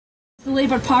The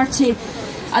Labour Party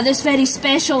at this very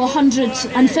special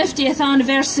 150th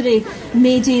anniversary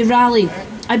May Day rally.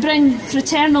 I bring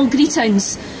fraternal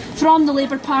greetings from the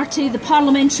Labour Party, the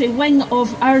parliamentary wing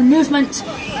of our movement,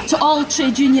 to all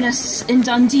trade unionists in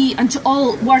Dundee and to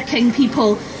all working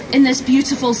people in this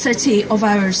beautiful city of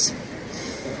ours.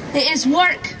 It is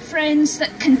work, friends,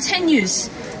 that continues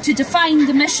to define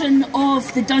the mission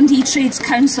of the Dundee Trades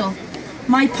Council,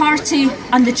 my party,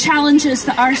 and the challenges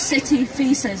that our city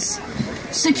faces.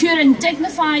 Securing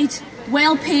dignified,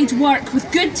 well-paid work with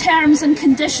good terms and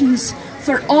conditions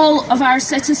for all of our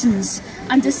citizens,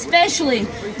 and especially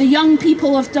the young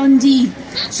people of Dundee,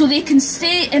 so they can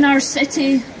stay in our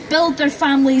city, build their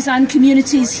families and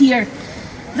communities here.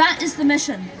 That is the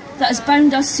mission that has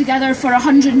bound us together for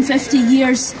 150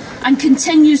 years and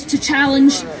continues to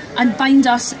challenge and bind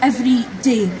us every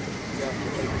day.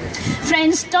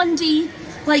 Friends, Dundee,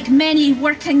 like many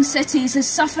working cities, is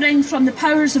suffering from the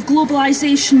powers of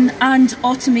globalisation and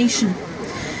automation.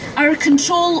 Our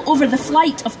control over the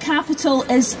flight of capital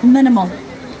is minimal.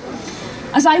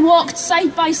 As I walked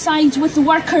side by side with the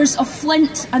workers of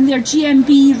Flint and their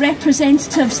GMB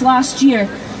representatives last year,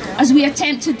 as we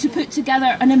attempted to put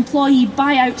together an employee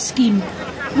buyout scheme,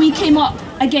 we came up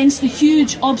against the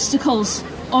huge obstacles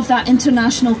of that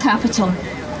international capital.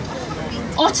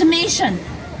 Automation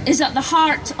is at the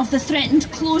heart of the threatened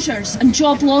closures and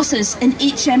job losses in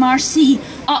HMRC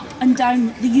up and down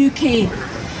the UK.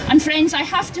 And friends, I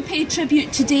have to pay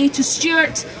tribute today to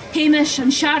Stuart, Hamish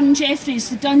and Sharon Jeffries,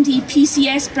 the Dundee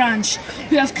PCS branch,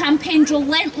 who have campaigned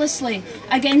relentlessly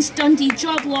against Dundee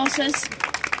job losses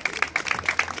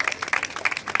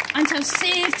and have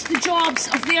saved the jobs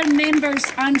of their members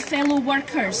and fellow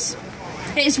workers.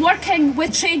 It is working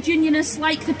with trade unionists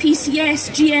like the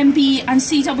PCS, GMB and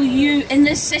CWU in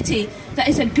this city that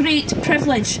is a great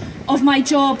privilege of my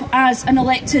job as an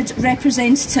elected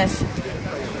representative.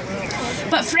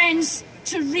 But friends,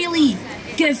 to really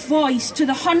give voice to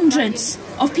the hundreds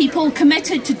of people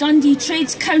committed to Dundee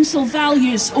Trades Council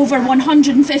values over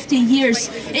 150 years,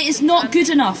 it is not good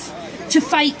enough to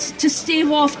fight to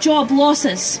stave off job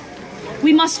losses.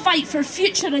 We must fight for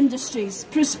future industries,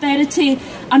 prosperity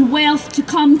and wealth to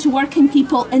come to working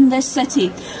people in this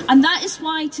city. And that is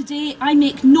why today I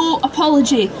make no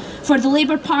apology for the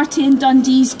Labour Party in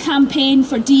Dundee's campaign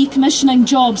for decommissioning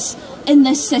jobs in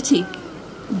this city.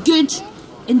 Good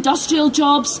industrial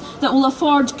jobs that will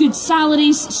afford good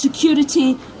salaries,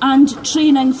 security and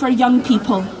training for young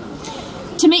people.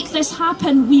 To make this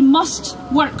happen, we must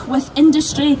work with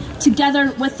industry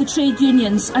together with the trade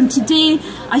unions. And today,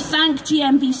 I thank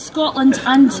GMB Scotland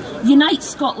and Unite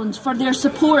Scotland for their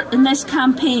support in this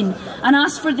campaign and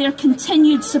ask for their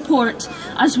continued support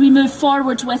as we move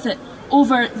forward with it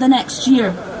over the next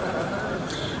year.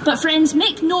 But friends,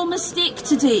 make no mistake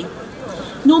today.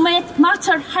 No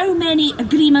matter how many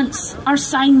agreements are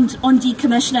signed on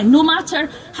decommissioning, no matter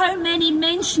how many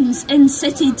mentions in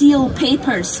City Deal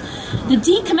papers, the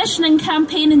decommissioning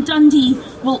campaign in Dundee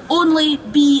will only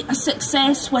be a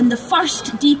success when the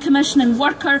first decommissioning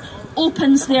worker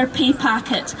opens their pay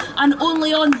packet, and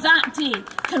only on that day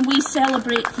can we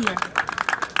celebrate here.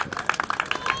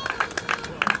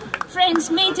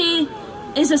 Friends, May Day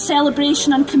is a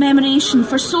celebration and commemoration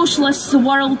for socialists the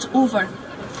world over.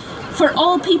 For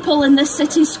all people in this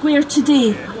city square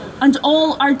today, and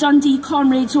all our Dundee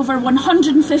comrades over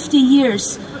 150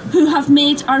 years who have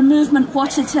made our movement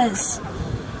what it is.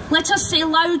 Let us say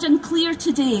loud and clear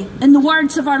today, in the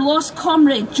words of our lost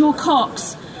comrade Joe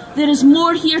Cox, there is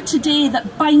more here today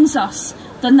that binds us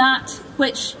than that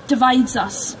which divides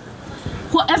us.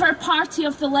 Whatever party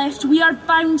of the left, we are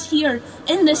bound here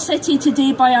in this city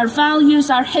today by our values,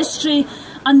 our history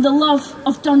and the love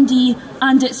of Dundee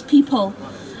and its people.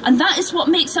 And that is what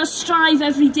makes us strive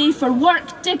every day for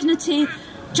work, dignity,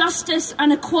 justice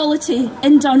and equality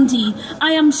in Dundee.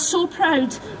 I am so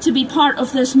proud to be part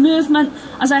of this movement,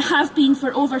 as I have been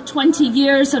for over 20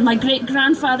 years, and my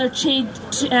great-grandfather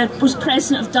was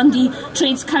president of Dundee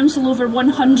Trades Council over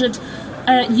 100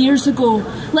 years ago.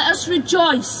 Let us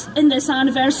rejoice in this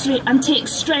anniversary and take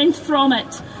strength from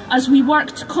it as we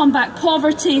work to combat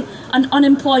poverty and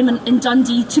unemployment in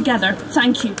Dundee together.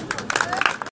 Thank you.